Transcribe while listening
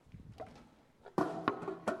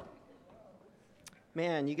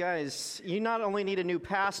Man, you guys, you not only need a new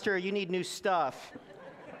pastor, you need new stuff.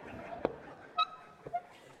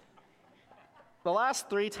 The last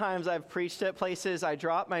 3 times I've preached at places, I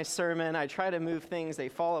drop my sermon, I try to move things, they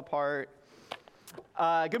fall apart.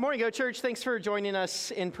 Good morning, Go Church. Thanks for joining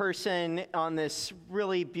us in person on this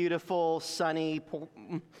really beautiful, sunny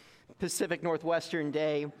Pacific Northwestern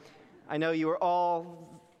day. I know you are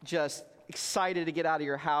all just excited to get out of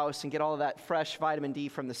your house and get all of that fresh vitamin D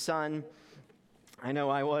from the sun. I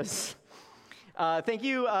know I was. Thank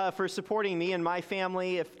you for supporting me and my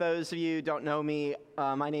family. If those of you don't know me,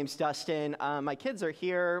 my name's Dustin. My kids are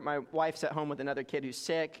here. My wife's at home with another kid who's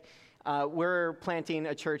sick. We're planting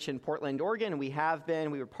a church in Portland, Oregon. We have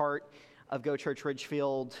been. We were part of Go Church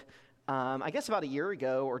Ridgefield, I guess about a year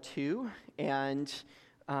ago or 2. And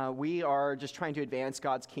we are just trying to advance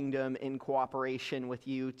God's kingdom in cooperation with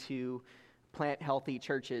you to plant healthy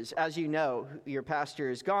churches. As you know, your pastor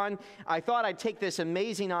is gone. I thought I'd take this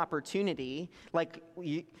amazing opportunity. I'm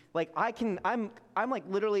like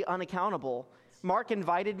literally unaccountable. Mark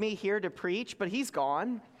invited me here to preach, but he's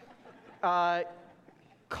gone. Connor,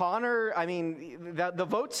 the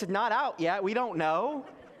vote's not out yet. We don't know.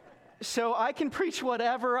 So I can preach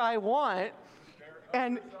whatever I want.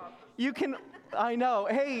 And you can, I know,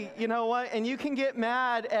 hey, you know what? And you can get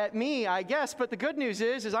mad at me, I guess. But the good news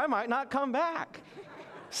is I might not come back.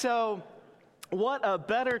 So what a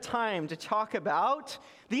better time to talk about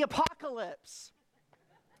the apocalypse.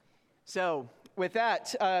 So with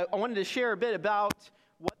that, I wanted to share a bit about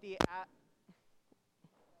what the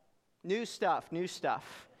new stuff.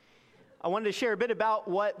 I wanted to share a bit about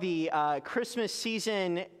what the Christmas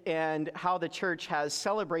season and how the church has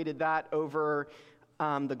celebrated that over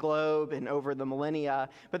the globe and over the millennia.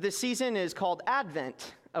 But this season is called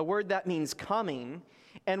Advent, a word that means coming.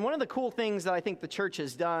 And one of the cool things that I think the church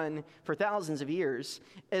has done for thousands of years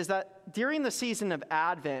is that during the season of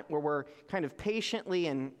Advent, where we're kind of patiently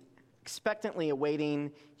and expectantly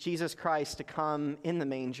awaiting Jesus Christ to come in the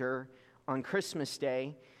manger on Christmas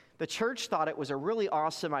Day, the church thought it was a really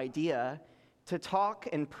awesome idea to talk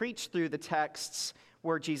and preach through the texts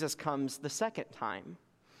where Jesus comes the second time.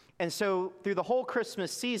 And so through the whole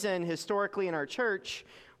Christmas season, historically in our church,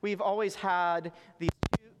 we've always had these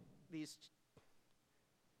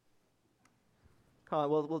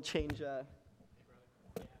we'll change. I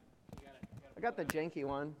got the janky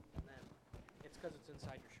one. It's because it's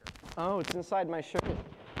inside your shirt. Oh, it's inside my shirt.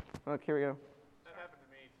 Look, here we go. That happened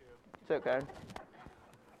to me, too. It's okay.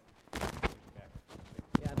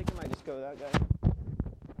 Yeah, I think I might just go with that guy.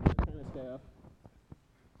 I'm trying to stay off.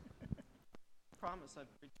 Promise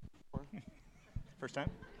I've preached before. First time?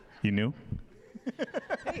 You knew?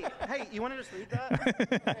 Hey, you want to just read that?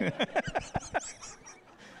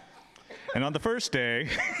 And on the first day...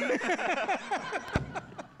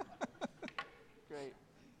 Great.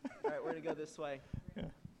 All right, we're going to go this way. Yeah.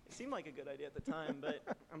 It seemed like a good idea at the time, but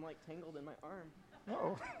I'm like tangled in my arm.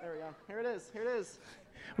 Oh. There we go. Here it is.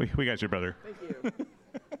 We got you, brother. Thank you.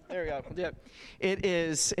 There we go. Yeah. It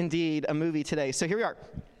is indeed a movie today. So here we are.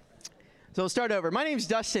 So we'll start over. My name's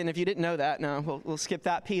Dustin, if you didn't know that. No, we'll skip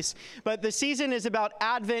that piece. But the season is about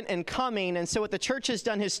Advent and coming, and so what the church has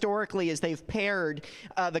done historically is they've paired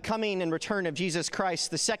the coming and return of Jesus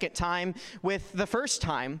Christ the second time with the first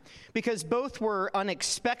time, because both were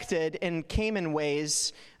unexpected and came in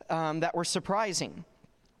ways that were surprising.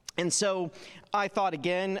 And so I thought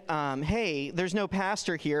again, hey, there's no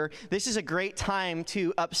pastor here. This is a great time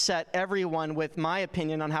to upset everyone with my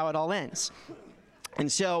opinion on how it all ends. And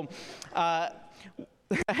so it's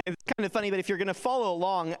kind of funny, but if you're going to follow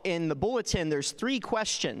along in the bulletin, there's 3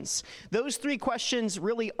 questions. Those 3 questions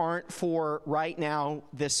really aren't for right now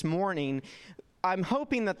this morning. I'm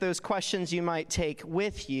hoping that those questions you might take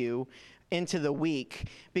with you into the week,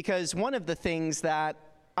 because one of the things that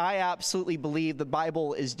I absolutely believe the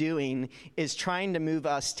Bible is doing is trying to move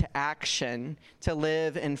us to action, to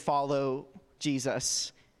live and follow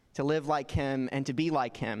Jesus, to live like him and to be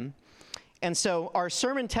like him. And so our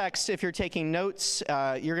sermon text, if you're taking notes,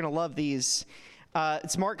 you're going to love these.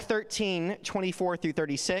 It's Mark 13, 24 through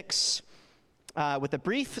 36, with a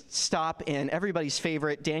brief stop in everybody's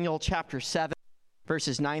favorite, Daniel chapter 7,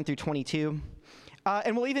 verses 9 through 22.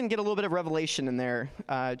 And we'll even get a little bit of Revelation in there,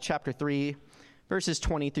 chapter 3, verses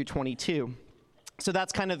 20 through 22. So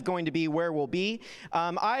that's kind of going to be where we'll be.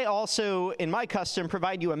 I also, in my custom,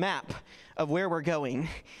 provide you a map of where we're going,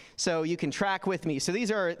 so you can track with me. So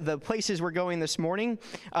these are the places we're going this morning.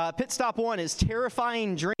 Pit stop 1 is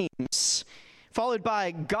Terrifying Dreams, followed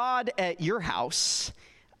by God at Your House.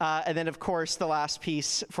 And then, of course, the last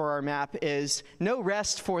piece for our map is No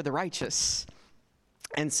Rest for the Righteous.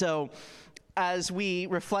 And so as we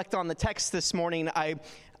reflect on the text this morning, I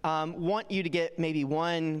want you to get maybe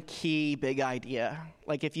one key big idea.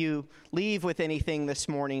 Like if you leave with anything this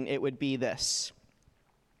morning, it would be this.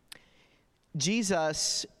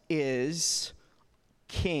 Jesus is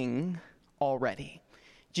king already.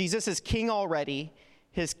 Jesus is king already.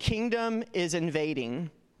 His kingdom is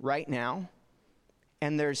invading right now,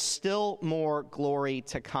 and there's still more glory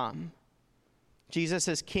to come. Jesus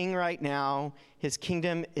is king right now. His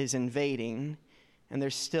kingdom is invading, and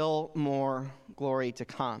there's still more glory to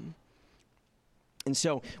come. And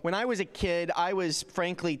so when I was a kid, I was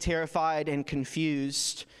frankly terrified and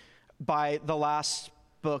confused by the last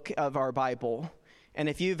book of our Bible. And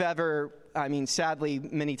if you've ever, sadly,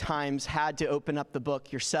 many times had to open up the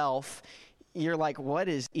book yourself, you're like, what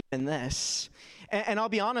is even this? And I'll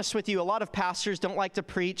be honest with you, a lot of pastors don't like to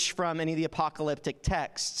preach from any of the apocalyptic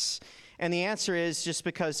texts. And the answer is just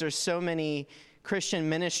because there's so many Christian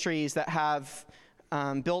ministries that have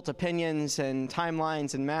built opinions and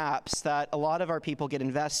timelines and maps that a lot of our people get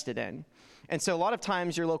invested in. And so a lot of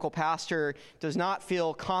times your local pastor does not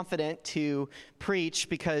feel confident to preach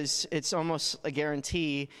because it's almost a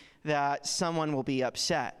guarantee that someone will be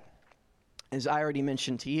upset. As I already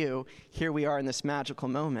mentioned to you, here we are in this magical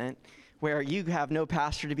moment where you have no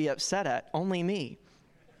pastor to be upset at, only me.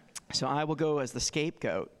 So I will go as the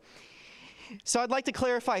scapegoat. So I'd like to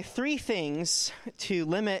clarify 3 things to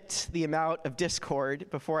limit the amount of discord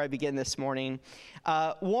before I begin this morning.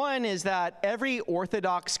 One is that every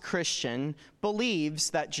Orthodox Christian believes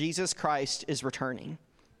that Jesus Christ is returning.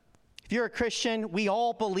 If you're a Christian, we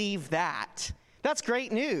all believe that. That's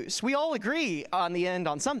great news. We all agree on the end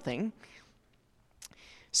on something.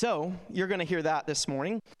 So you're going to hear that this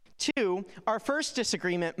morning. 2, our first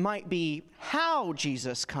disagreement might be how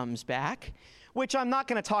Jesus comes back, which I'm not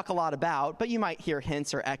going to talk a lot about, but you might hear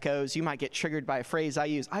hints or echoes. You might get triggered by a phrase I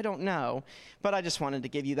use. I don't know, but I just wanted to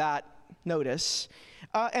give you that notice.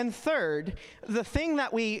 And 3rd, the thing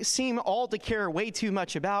that we seem all to care way too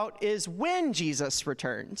much about is when Jesus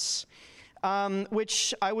returns,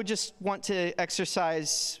 which I would just want to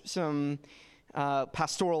exercise some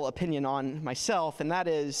pastoral opinion on myself, and that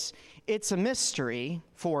is, it's a mystery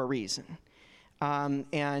for a reason.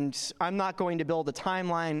 And I'm not going to build a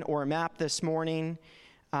timeline or a map this morning,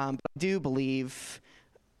 but I do believe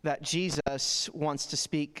that Jesus wants to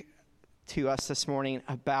speak to us this morning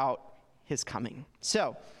about his coming.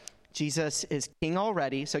 So, Jesus is king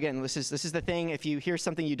already. So again, this is the thing. If you hear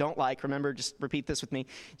something you don't like, remember, just repeat this with me.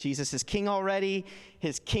 Jesus is king already.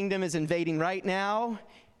 His kingdom is invading right now,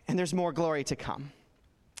 and there's more glory to come.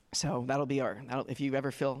 So that'll be if you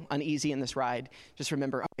ever feel uneasy in this ride, just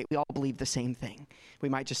remember, okay, we all believe the same thing. We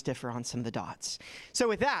might just differ on some of the dots. So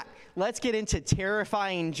with that, let's get into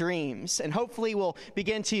terrifying dreams. And hopefully we'll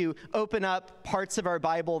begin to open up parts of our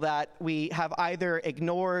Bible that we have either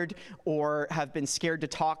ignored or have been scared to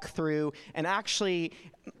talk through. And actually,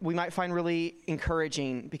 we might find really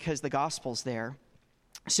encouraging because the gospel's there.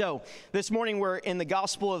 So this morning we're in the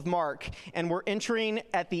Gospel of Mark, and we're entering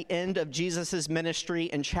at the end of Jesus' ministry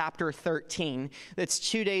in chapter 13. It's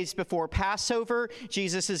 2 days before Passover.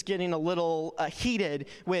 Jesus is getting a little heated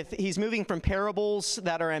he's moving from parables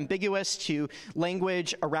that are ambiguous to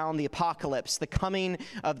language around the apocalypse, the coming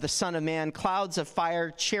of the Son of Man, clouds of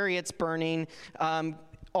fire, chariots burning,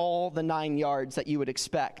 all the 9 yards that you would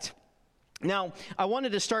expect. Now, I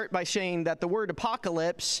wanted to start by saying that the word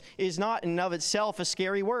apocalypse is not in and of itself a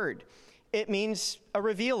scary word. It means a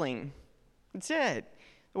revealing. That's it.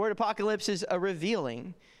 The word apocalypse is a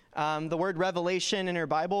revealing. The word revelation in our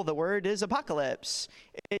Bible, the word is apocalypse.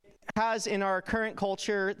 It has in our current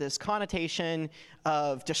culture this connotation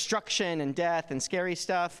of destruction and death and scary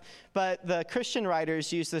stuff, but the Christian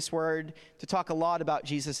writers use this word to talk a lot about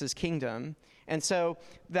Jesus' kingdom. And so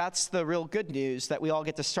that's the real good news, that we all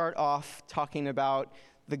get to start off talking about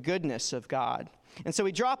the goodness of God. And so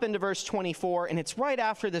we drop into verse 24, and it's right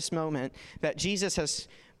after this moment that Jesus has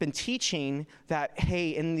been teaching that,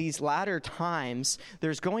 hey, in these latter times,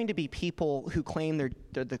 there's going to be people who claim they're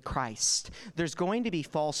the Christ. There's going to be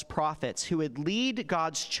false prophets who would lead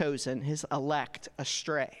God's chosen, his elect,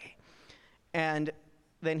 astray. And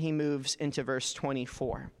then he moves into verse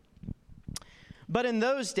 24. But in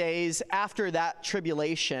those days, after that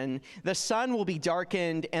tribulation, the sun will be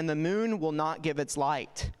darkened and the moon will not give its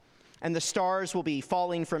light. And the stars will be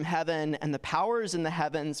falling from heaven and the powers in the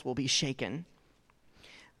heavens will be shaken.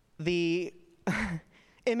 The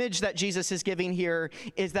image that Jesus is giving here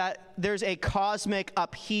is that there's a cosmic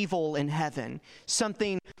upheaval in heaven.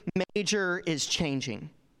 Something major is changing.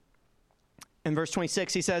 In verse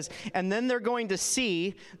 26, he says, and then they're going to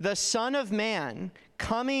see the Son of Man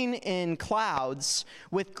coming in clouds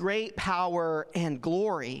with great power and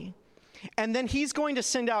glory. And then he's going to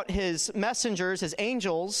send out his messengers, his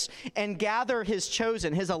angels, and gather his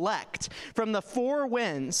chosen, his elect, from the four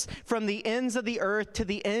winds, from the ends of the earth to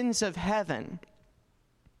the ends of heaven.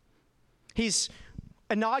 He's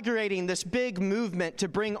inaugurating this big movement to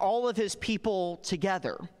bring all of his people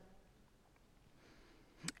together.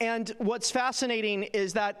 And what's fascinating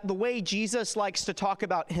is that the way Jesus likes to talk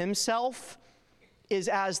about himself is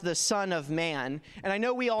as the Son of Man. And I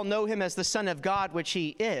know we all know him as the Son of God, which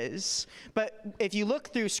he is. But if you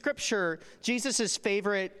look through Scripture, Jesus'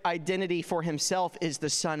 favorite identity for himself is the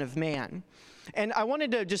Son of Man. And I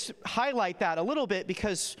wanted to just highlight that a little bit,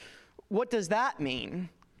 because what does that mean?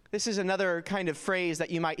 This is another kind of phrase that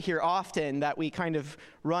you might hear often that we kind of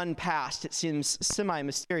run past. It seems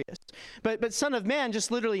semi-mysterious. But Son of Man just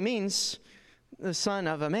literally means the son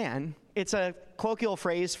of a man. It's a colloquial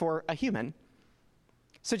phrase for a human.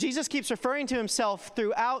 So Jesus keeps referring to himself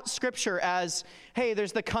throughout Scripture as, hey,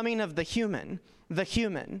 there's the coming of the human, the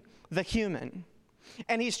human, the human.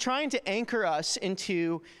 And he's trying to anchor us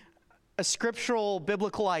into a scriptural,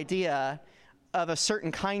 biblical idea of a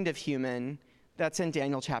certain kind of human that's in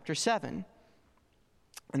Daniel chapter 7.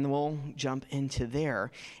 And then we'll jump into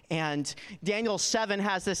there. And Daniel 7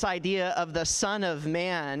 has this idea of the Son of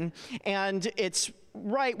Man, and it's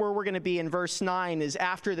right where we're going to be in verse 9 is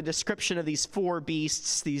after the description of these four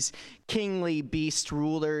beasts, these kingly beast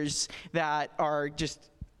rulers that are just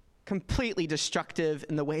completely destructive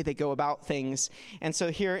in the way they go about things. And so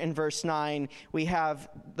here in verse 9, we have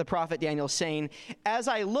the prophet Daniel saying, "As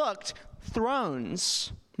I looked,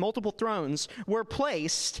 thrones," multiple thrones, "were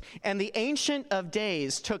placed, and the Ancient of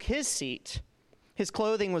Days took his seat. His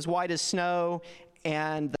clothing was white as snow,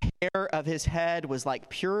 and the hair of his head was like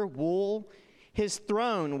pure wool. His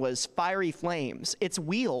throne was fiery flames. Its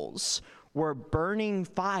wheels were burning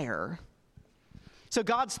fire." So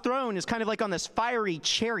God's throne is kind of like on this fiery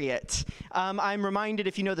chariot. I'm reminded,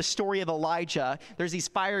 if you know the story of Elijah, there's these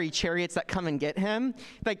fiery chariots that come and get him.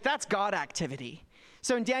 Like, that's God activity.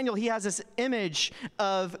 So in Daniel, he has this image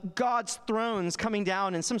of God's thrones coming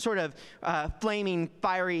down in some sort of flaming,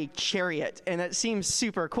 fiery chariot. And it seems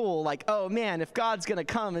super cool. Like, oh man, if God's going to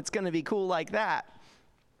come, it's going to be cool like that.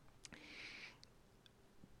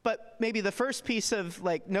 But maybe the first piece of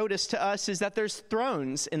notice to us is that there's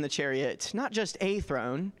thrones in the chariot, not just a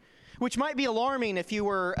throne, which might be alarming if you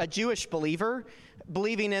were a Jewish believer,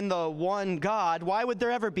 believing in the one God. Why would there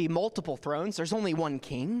ever be multiple thrones? There's only one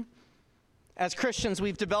king. As Christians,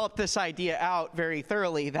 we've developed this idea out very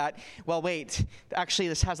thoroughly that, well, wait, actually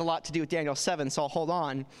this has a lot to do with Daniel 7, so I'll hold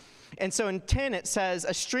on. And so in 10, it says,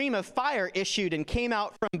 "A stream of fire issued and came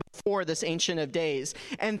out from before this Ancient of Days,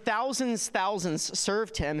 and thousands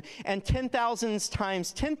served him, and 10,000s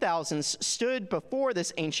times 10,000s stood before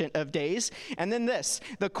this Ancient of Days." And then this,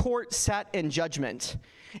 "The court sat in judgment,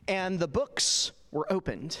 and the books were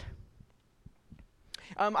opened."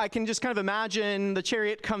 I can just kind of imagine the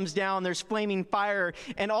chariot comes down, there's flaming fire,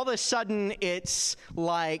 and all of a sudden it's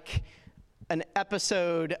like an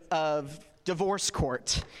episode of divorce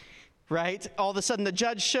court. Right? All of a sudden the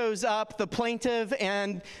judge shows up, the plaintiff,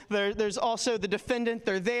 and there's also the defendant.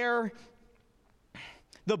 They're there.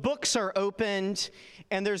 The books are opened,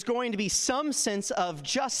 and there's going to be some sense of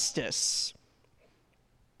justice.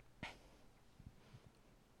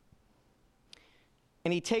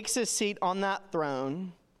 And he takes his seat on that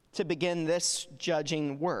throne to begin this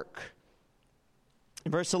judging work.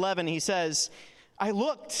 In verse 11, he says, "I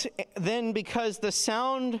looked then because the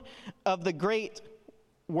sound of the great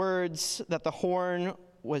words that the horn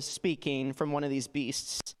was speaking from one of these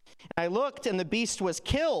beasts. And I looked, and the beast was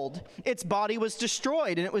killed. Its body was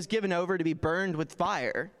destroyed, and it was given over to be burned with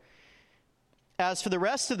fire. As for the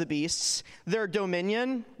rest of the beasts, their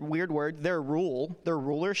dominion," weird word, their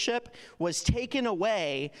rulership was taken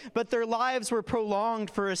away, but their lives were prolonged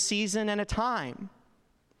for a season and a time.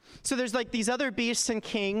 So there's these other beasts and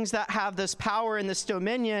kings that have this power and this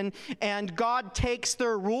dominion, and God takes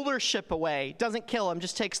their rulership away. Doesn't kill them,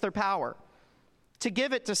 just takes their power to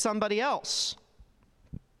give it to somebody else.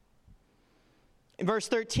 In verse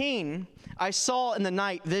 13, "I saw in the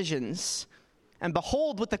night visions, and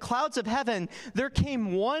behold, with the clouds of heaven, there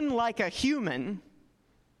came one like a human.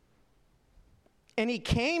 And he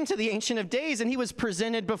came to the Ancient of Days, and he was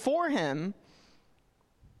presented before him.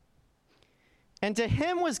 And to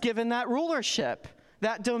him was given that rulership,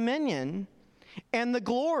 that dominion, and the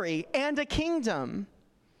glory, and a kingdom,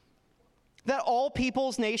 that all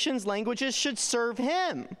peoples, nations, languages should serve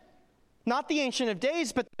him." Not the Ancient of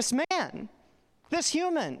Days, but this man, this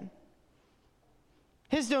human.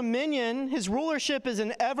 His dominion, his rulership is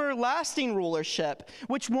an everlasting rulership,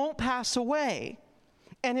 which won't pass away.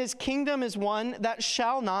 And his kingdom is one that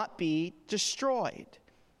shall not be destroyed.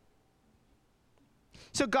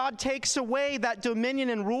 So God takes away that dominion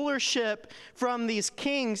and rulership from these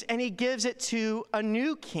kings, and he gives it to a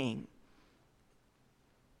new king.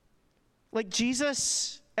 Like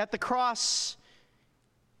Jesus at the cross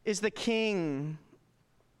is the king.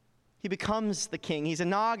 He becomes the king. He's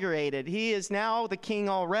inaugurated. He is now the king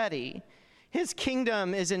already. His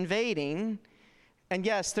kingdom is invading. And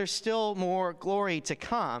yes, there's still more glory to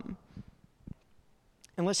come.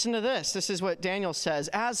 And listen to this. This is what Daniel says.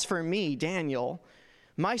 As for me, Daniel,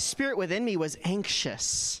 my spirit within me was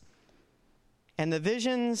anxious, and the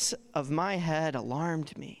visions of my head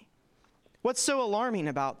alarmed me. What's so alarming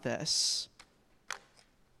about this?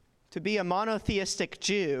 To be a monotheistic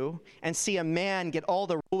Jew and see a man get all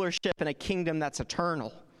the rulership in a kingdom that's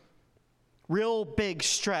eternal. Real big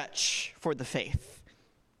stretch for the faith.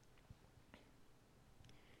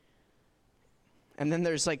 And then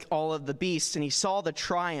there's like all of the beasts, and he saw the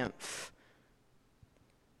triumph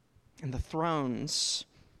and the thrones.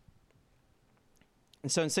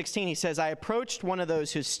 And so in 16 he says, I approached one of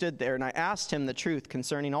those who stood there, and I asked him the truth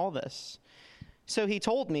concerning all this. So he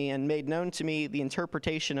told me and made known to me the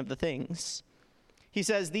interpretation of the things. He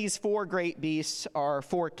says, these 4 great beasts are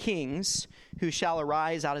 4 kings who shall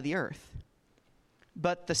arise out of the earth.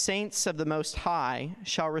 But the saints of the Most High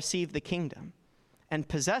shall receive the kingdom and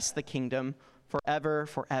possess the kingdom forever,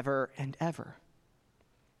 forever, and ever.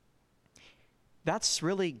 That's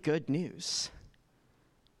really good news.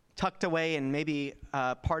 Tucked away in maybe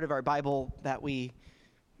part of our Bible that we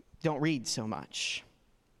don't read so much.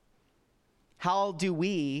 How do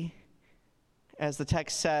we, as the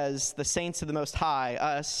text says, the saints of the Most High,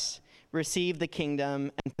 us, receive the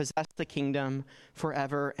kingdom and possess the kingdom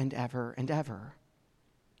forever and ever and ever?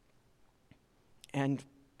 And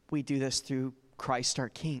we do this through Christ our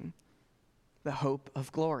King, the hope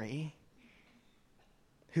of glory,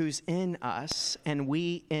 who's in us and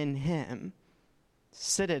we in him,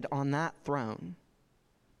 seated on that throne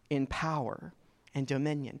in power and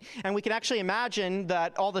dominion. And we can actually imagine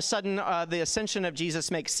that all of a sudden the ascension of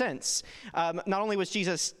Jesus makes sense. Not only was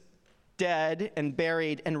Jesus dead and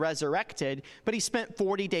buried and resurrected, but he spent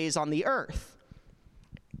 40 days on the earth.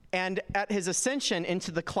 And at his ascension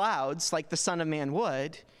into the clouds, like the Son of Man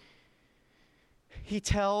would, he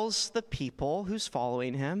tells the people who's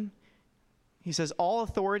following him, he says, all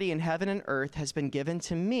authority in heaven and earth has been given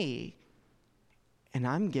to me, and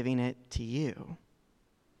I'm giving it to you.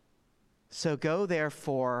 So go,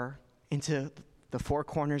 therefore, into the 4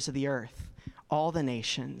 corners of the earth, all the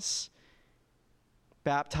nations,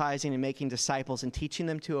 baptizing and making disciples and teaching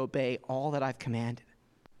them to obey all that I've commanded.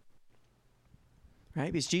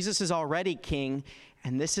 Right? Because Jesus is already king,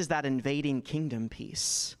 and this is that invading kingdom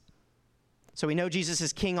piece. So we know Jesus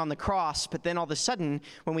is king on the cross, but then all of a sudden,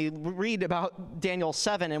 when we read about Daniel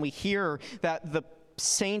 7 and we hear that the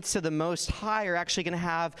saints of the Most High are actually going to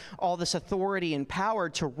have all this authority and power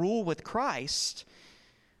to rule with Christ,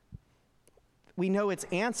 we know it's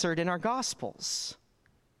answered in our Gospels.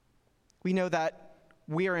 We know that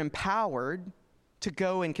we are empowered to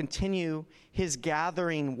go and continue his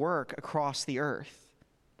gathering work across the earth.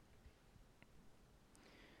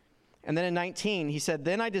 And then in 19, he said,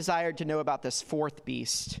 then I desired to know about this 4th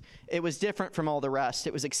beast. It was different from all the rest.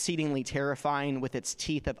 It was exceedingly terrifying, with its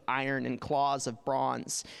teeth of iron and claws of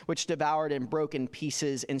bronze, which devoured and broke in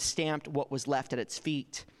pieces and stamped what was left at its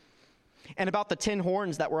feet. And about the 10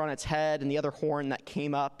 horns that were on its head, and the other horn that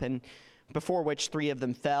came up, and before which 3 of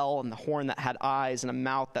them fell, and the horn that had eyes and a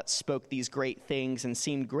mouth that spoke these great things and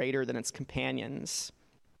seemed greater than its companions.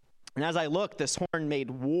 And as I looked, this horn made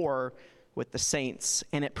war with the saints,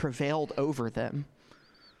 and it prevailed over them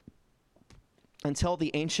until the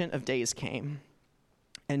Ancient of Days came,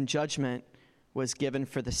 and judgment was given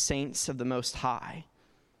for the saints of the Most High.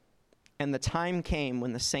 And the time came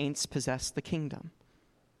when the saints possessed the kingdom.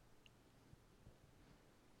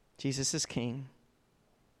 Jesus is king.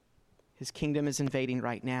 His kingdom is invading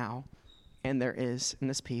right now, and there is, in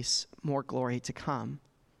this piece, more glory to come.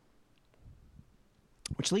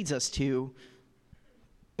 Which leads us to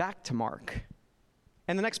back to Mark.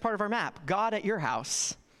 And the next part of our map, God at your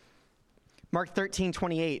house. Mark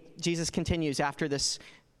 13:28, Jesus continues after this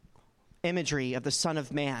imagery of the Son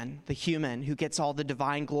of Man, the human who gets all the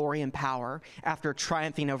divine glory and power after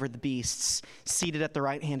triumphing over the beasts, seated at the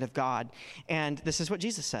right hand of God. And this is what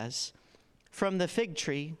Jesus says. From the fig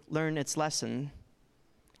tree, learn its lesson.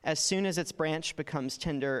 As soon as its branch becomes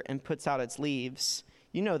tender and puts out its leaves,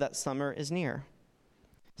 you know that summer is near.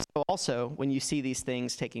 So also, when you see these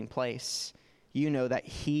things taking place, you know that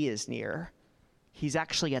he is near. He's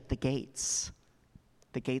actually at the gates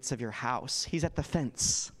of your house. He's at the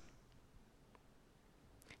fence.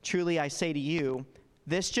 Truly, I say to you,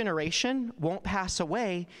 this generation won't pass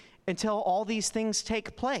away until all these things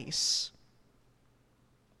take place.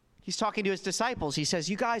 He's talking to his disciples. He says,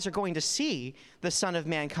 you guys are going to see the Son of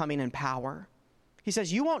Man coming in power. He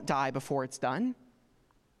says, you won't die before it's done.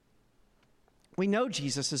 We know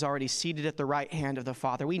Jesus is already seated at the right hand of the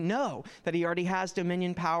Father. We know that he already has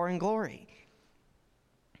dominion, power, and glory.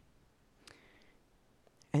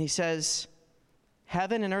 And he says,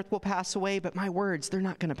 heaven and earth will pass away, but my words, they're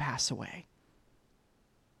not going to pass away.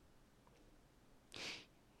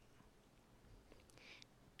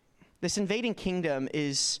 This invading kingdom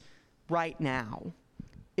is right now.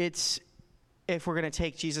 It's, if we're going to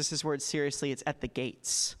take Jesus' words seriously, it's at the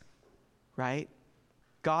gates, right?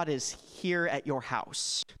 God is here at your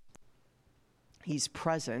house. He's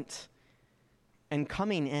present and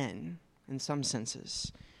coming in some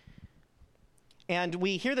senses. And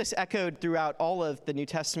we hear this echoed throughout all of the New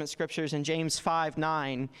Testament scriptures in James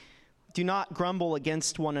 5:9. Do not grumble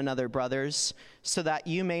against one another, brothers, so that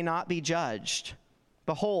you may not be judged.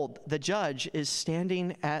 Behold, the judge is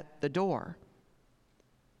standing at the door.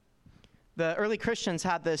 The early Christians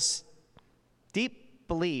had this deep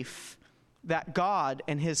belief that God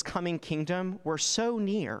and his coming kingdom were so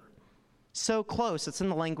near, so close. It's in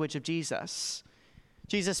the language of Jesus.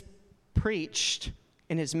 Jesus preached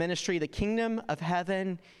in his ministry, the kingdom of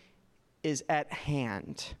heaven is at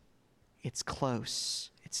hand. It's close.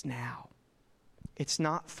 It's now. It's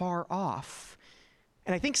not far off.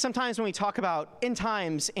 And I think sometimes when we talk about end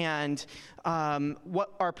times and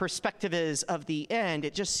what our perspective is of the end,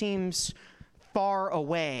 it just seems far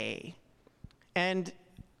away. And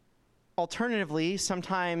alternatively,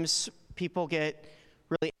 sometimes people get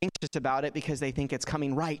really anxious about it because they think it's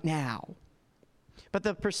coming right now. But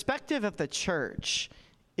the perspective of the church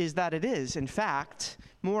is that it is, in fact,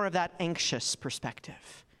 more of that anxious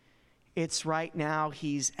perspective. It's right now,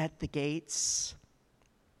 he's at the gates.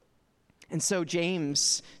 And so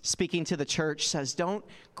James, speaking to the church, says, don't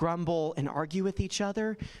grumble and argue with each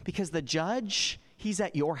other, because the judge, he's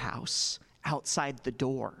at your house, outside the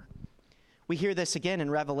door. We hear this again in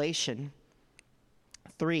Revelation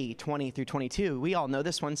 3:20 through 22. We all know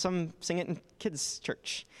this one. Some sing it in kids'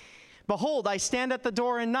 church. Behold, I stand at the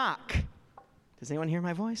door and knock. Does anyone hear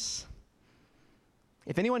my voice?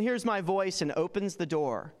 If anyone hears my voice and opens the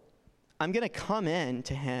door, I'm going to come in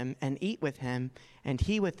to him and eat with him, and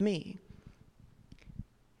he with me.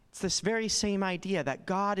 It's this very same idea that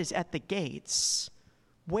God is at the gates,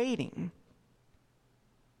 waiting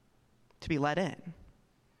to be let in.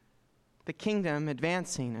 The kingdom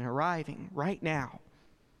advancing and arriving right now.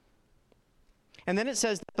 And then it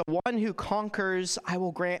says that the one who conquers, I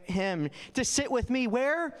will grant him to sit with me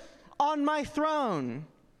where? On my throne.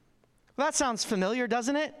 Well, that sounds familiar,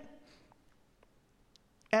 doesn't it?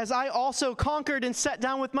 As I also conquered and sat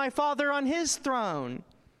down with my Father on his throne.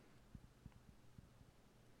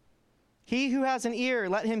 He who has an ear,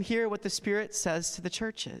 let him hear what the Spirit says to the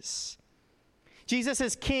churches. Jesus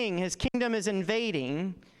is king. His kingdom is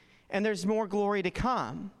invading, and there's more glory to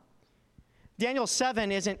come. Daniel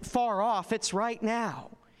 7 isn't far off. It's right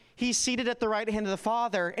now. He's seated at the right hand of the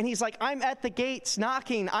Father, and he's like, I'm at the gates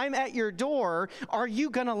knocking. I'm at your door. Are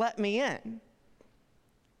you going to let me in?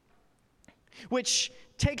 Which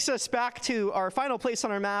takes us back to our final place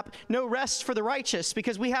on our map, no rest for the righteous,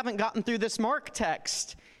 because we haven't gotten through this Mark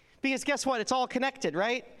text. Because guess what? It's all connected,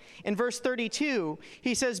 right? In verse 32,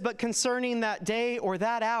 he says, but concerning that day or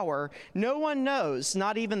that hour, no one knows,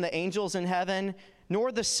 not even the angels in heaven,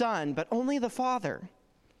 nor the Son, but only the Father.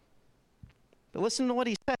 But listen to what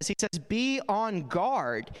he says. He says, be on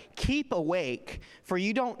guard, keep awake, for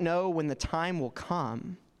you don't know when the time will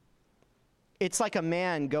come. It's like a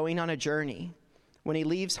man going on a journey when he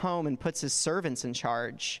leaves home and puts his servants in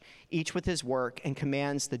charge, each with his work, and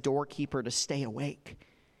commands the doorkeeper to stay awake.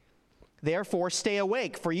 Therefore, stay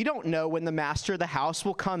awake, for you don't know when the master of the house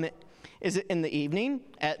will come. Is it in the evening,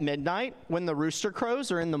 at midnight, when the rooster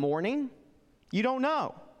crows, or in the morning? You don't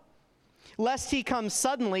know. Lest he come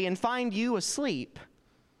suddenly and find you asleep.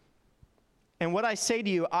 And what I say to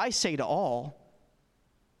you, I say to all,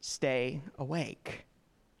 stay awake.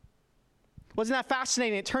 Wasn't that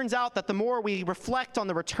fascinating? It turns out that the more we reflect on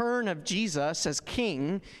the return of Jesus as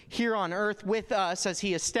king here on earth with us as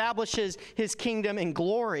he establishes his kingdom in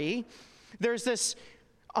glory, there's this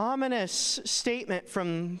ominous statement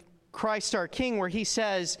from Christ our King where he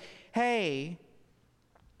says, hey,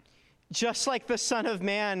 just like the Son of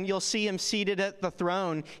Man, you'll see him seated at the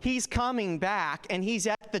throne. He's coming back, and he's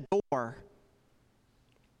at the door.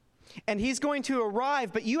 And he's going to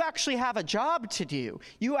arrive, but you actually have a job to do.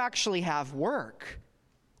 You actually have work.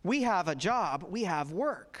 We have a job. We have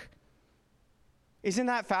work. Isn't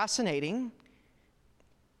that fascinating?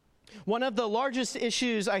 One of the largest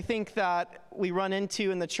issues I think that we run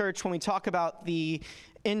into in the church when we talk about the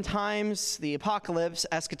end times, the apocalypse,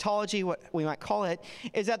 eschatology, what we might call it,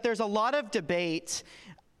 is that there's a lot of debate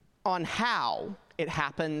on how it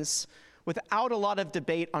happens without a lot of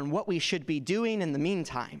debate on what we should be doing in the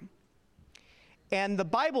meantime. And the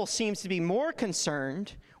Bible seems to be more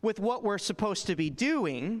concerned with what we're supposed to be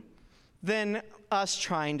doing than us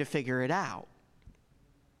trying to figure it out.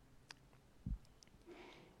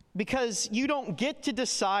 Because you don't get to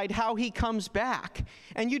decide how he comes back,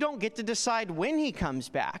 and you don't get to decide when he comes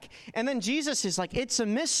back. And then Jesus is like, it's a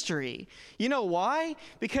mystery. You know why?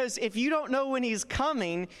 Because if you don't know when he's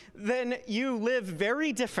coming, then you live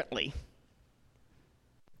very differently.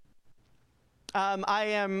 I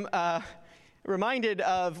am reminded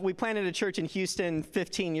of, we planted a church in Houston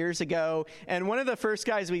 15 years ago, and one of the first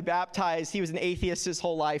guys we baptized, he was an atheist his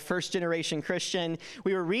whole life, first generation Christian.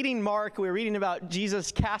 We were reading Mark, we were reading about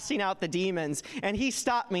Jesus casting out the demons, and he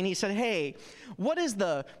stopped me and he said, hey, what is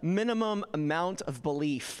the minimum amount of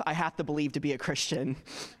belief I have to believe to be a Christian?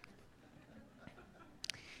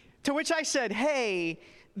 To which I said, hey,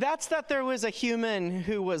 that's that there was a human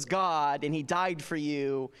who was God and he died for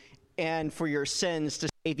you and for your sins to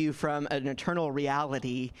save you from an eternal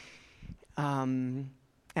reality. And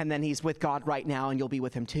then he's with God right now, and you'll be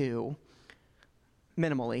with him too.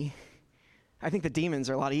 Minimally. I think the demons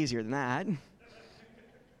are a lot easier than that.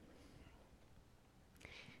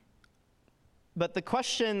 But the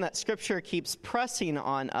question that Scripture keeps pressing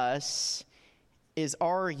on us is,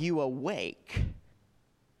 are you awake?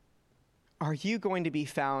 Are you going to be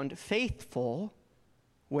found faithful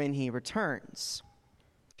when he returns?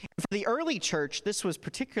 For the early church, this was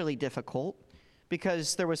particularly difficult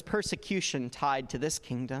because there was persecution tied to this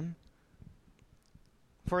kingdom.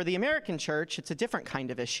 For the American church, it's a different kind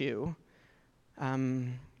of issue.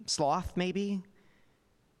 Sloth, maybe.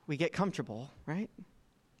 We get comfortable, right?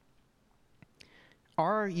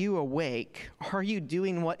 Are you awake? Are you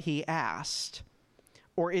doing what he asked?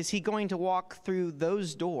 Or is he going to walk through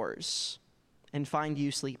those doors and find you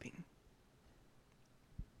sleeping?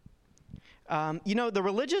 The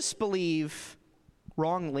religious believe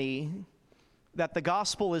wrongly that the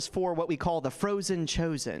gospel is for what we call the frozen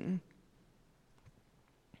chosen.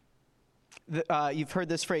 You've heard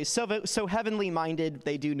this phrase, so heavenly minded,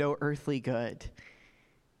 they do no earthly good.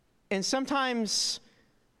 And sometimes,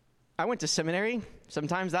 I went to seminary,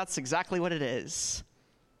 sometimes that's exactly what it is.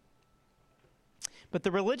 But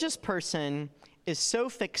the religious person is so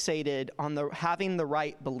fixated on having the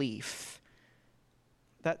right belief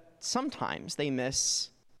that sometimes they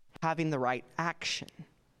miss having the right action.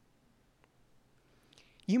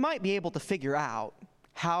 You might be able to figure out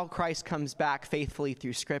how Christ comes back faithfully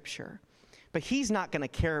through Scripture, but he's not going to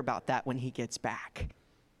care about that when he gets back.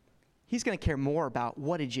 He's going to care more about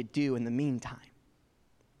what did you do in the meantime.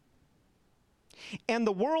 And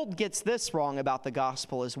the world gets this wrong about the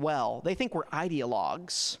gospel as well. They think we're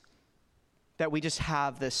ideologues, that we just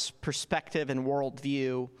have this perspective and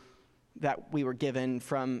worldview that we were given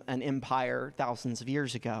from an empire thousands of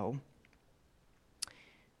years ago.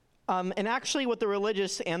 And actually what the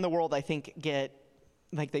religious and the world, I think, get,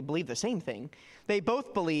 like they believe the same thing. They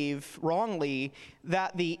both believe wrongly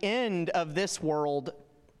that the end of this world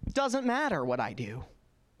doesn't matter what I do.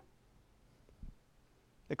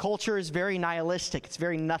 The culture is very nihilistic. It's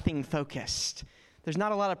very nothing focused. There's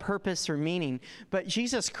not a lot of purpose or meaning. But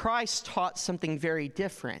Jesus Christ taught something very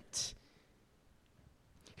different.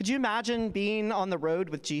 Could you imagine being on the road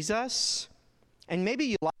with Jesus? And maybe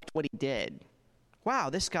you liked what he did. Wow,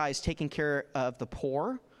 this guy's taking care of the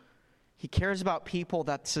poor. He cares about people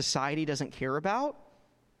that society doesn't care about.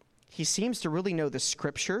 He seems to really know the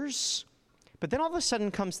scriptures. But then all of a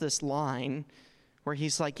sudden comes this line where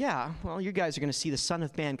he's like, yeah, well, you guys are going to see the Son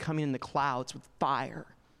of Man coming in the clouds with fire,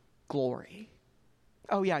 glory.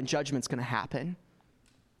 Oh yeah, and judgment's going to happen.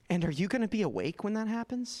 And are you going to be awake when that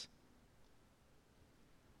happens?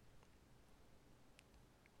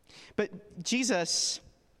 But Jesus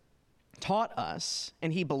taught us,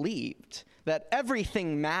 and he believed, that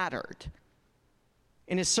everything mattered.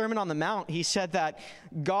 In his Sermon on the Mount, he said that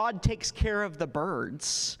God takes care of the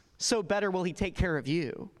birds, so better will he take care of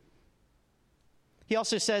you. He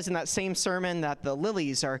also says in that same sermon that the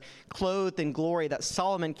lilies are clothed in glory that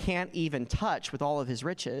Solomon can't even touch with all of his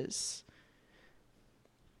riches.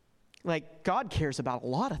 Like, God cares about a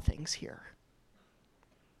lot of things here.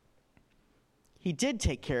 He did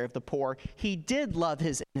take care of the poor. He did love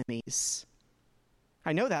his enemies.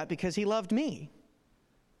 I know that because he loved me.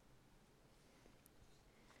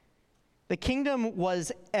 The kingdom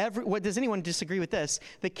was does anyone disagree with this?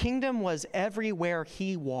 The kingdom was everywhere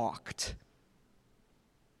he walked.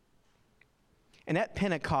 And at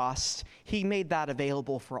Pentecost, he made that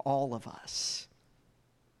available for all of us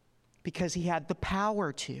because he had the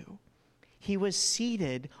power to. He was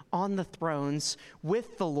seated on the thrones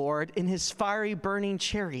with the Lord in his fiery burning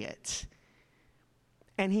chariot.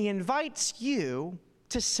 And he invites you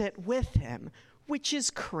to sit with him, which is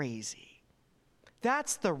crazy.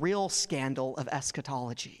 That's the real scandal of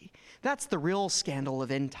eschatology. That's the real scandal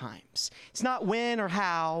of end times. It's not when or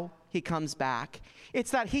how he comes back.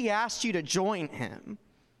 It's that he asked you to join him.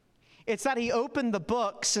 It's that he opened the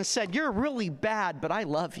books and said, you're really bad, but I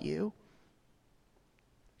love you.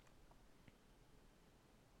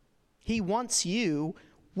 He wants you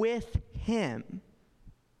with him.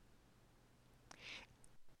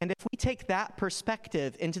 And if we take that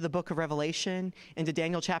perspective into the book of Revelation, into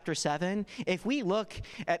Daniel chapter 7, if we look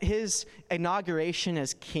at his inauguration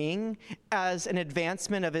as king, as an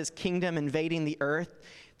advancement of his kingdom invading the earth,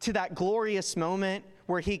 to that glorious moment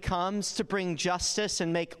where he comes to bring justice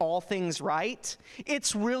and make all things right,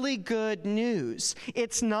 it's really good news.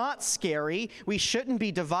 It's not scary. We shouldn't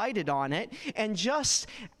be divided on it. And just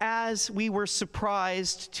as we were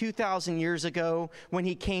surprised 2,000 years ago when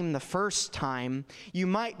he came the first time, you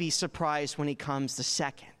might be surprised when he comes the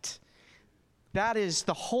second. That is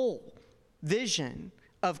the whole vision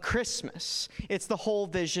of Christmas. It's the whole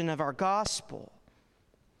vision of our gospel,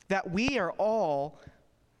 that we are all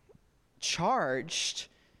charged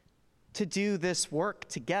to do this work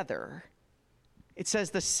together. It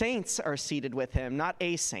says the saints are seated with him, not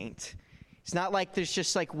a saint. It's not like there's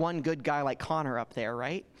just like one good guy like Connor up there,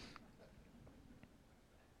 right?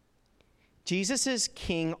 Jesus is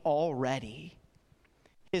king already.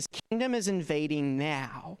 His kingdom is invading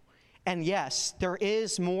now. And yes, there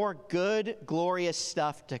is more good, glorious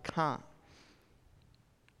stuff to come.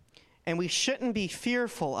 And we shouldn't be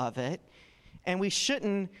fearful of it. And we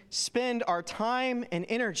shouldn't spend our time and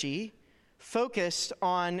energy focused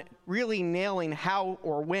on really nailing how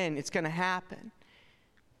or when it's going to happen.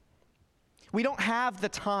 We don't have the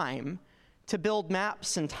time to build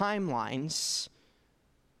maps and timelines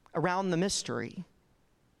around the mystery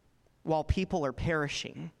while people are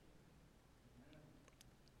perishing.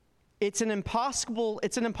 It's an impossible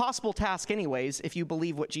task anyways if you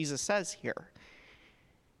believe what Jesus says here.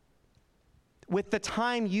 With the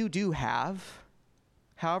time you do have,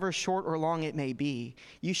 however short or long it may be,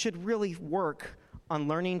 you should really work on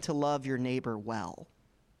learning to love your neighbor well.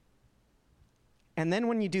 And then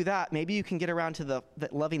when you do that, maybe you can get around to the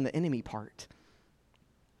loving the enemy part.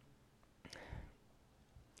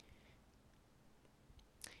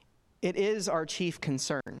 It is our chief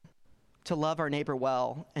concern to love our neighbor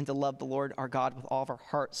well and to love the Lord our God with all of our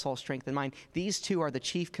heart, soul, strength, and mind. These two are the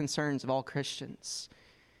chief concerns of all Christians.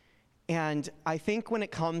 And I think when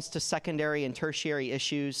it comes to secondary and tertiary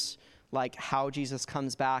issues, like how Jesus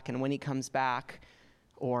comes back and when he comes back,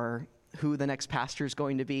 or who the next pastor is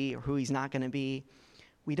going to be or who he's not going to be,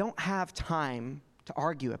 we don't have time to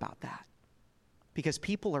argue about that because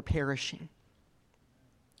people are perishing.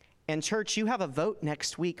 And church, you have a vote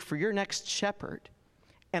next week for your next shepherd.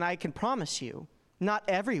 And I can promise you, not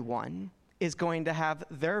everyone is going to have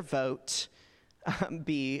their vote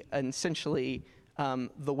be essentially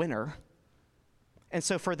the winner. And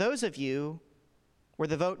so for those of you where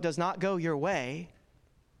the vote does not go your way,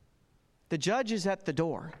 the judge is at the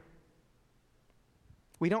door.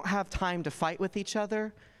 We don't have time to fight with each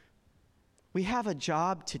other. We have a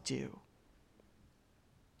job to do.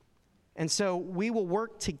 And so we will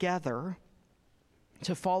work together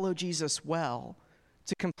to follow Jesus well,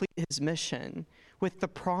 to complete his mission with the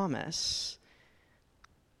promise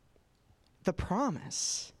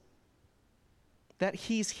that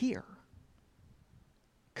he's here,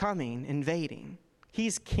 coming, invading.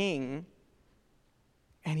 He's king,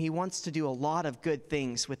 and he wants to do a lot of good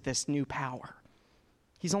things with this new power.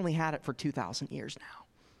 He's only had it for 2,000 years now.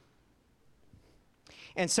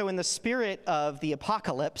 And so in the spirit of the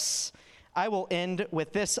apocalypse, I will end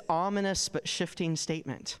with this ominous but shifting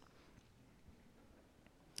statement.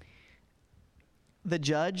 The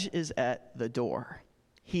judge is at the door.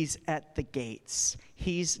 He's at the gates.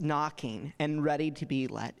 He's knocking and ready to be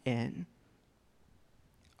let in.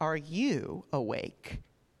 Are you awake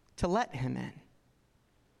to let him in?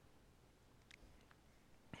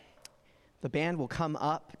 The band will come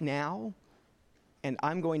up now, and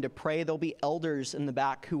I'm going to pray. There'll be elders in the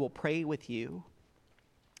back who will pray with you.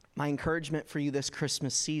 My encouragement for you this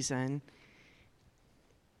Christmas season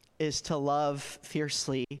is to love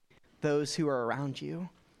fiercely those who are around you,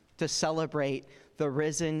 to celebrate the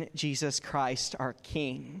risen Jesus Christ, our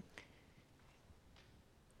King.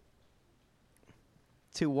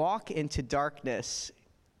 To walk into darkness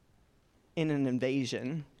in an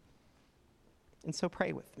invasion. And so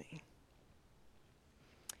pray with me.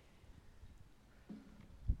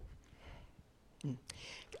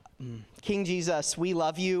 King Jesus, we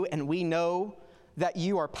love you, and we know that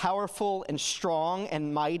you are powerful and strong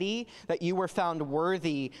and mighty, that you were found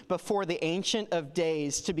worthy before the Ancient of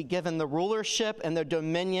Days to be given the rulership and the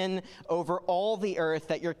dominion over all the earth,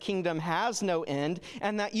 that your kingdom has no end,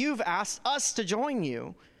 and that you've asked us to join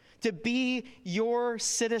you, to be your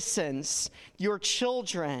citizens, your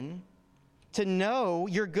children, to know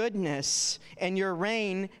your goodness and your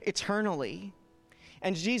reign eternally.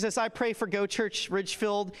 And Jesus, I pray for Go Church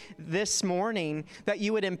Ridgefield this morning that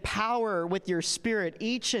you would empower with your Spirit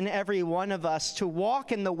each and every one of us to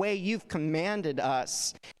walk in the way you've commanded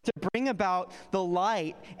us, to bring about the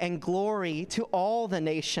light and glory to all the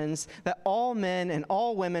nations, that all men and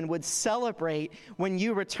all women would celebrate when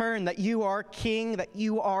you return, that you are King, that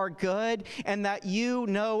you are good, and that you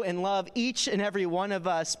know and love each and every one of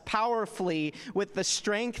us powerfully with the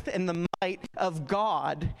strength and the might of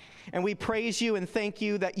God. And we praise you and thank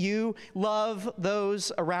you that you love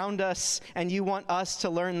those around us, and you want us to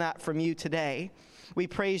learn that from you today. We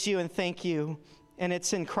praise you and thank you. And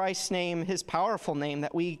it's in Christ's name, his powerful name,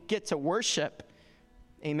 that we get to worship.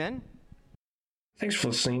 Amen. Thanks for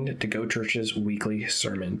listening to Go Church's weekly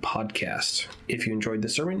sermon podcast. If you enjoyed the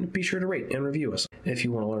sermon, be sure to rate and review us. If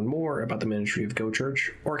you want to learn more about the ministry of Go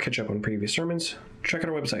Church or catch up on previous sermons, check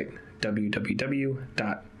out our website,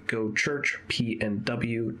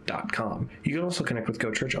 www.gochurchpnw.com. You can also connect with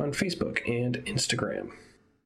Go Church on Facebook and Instagram.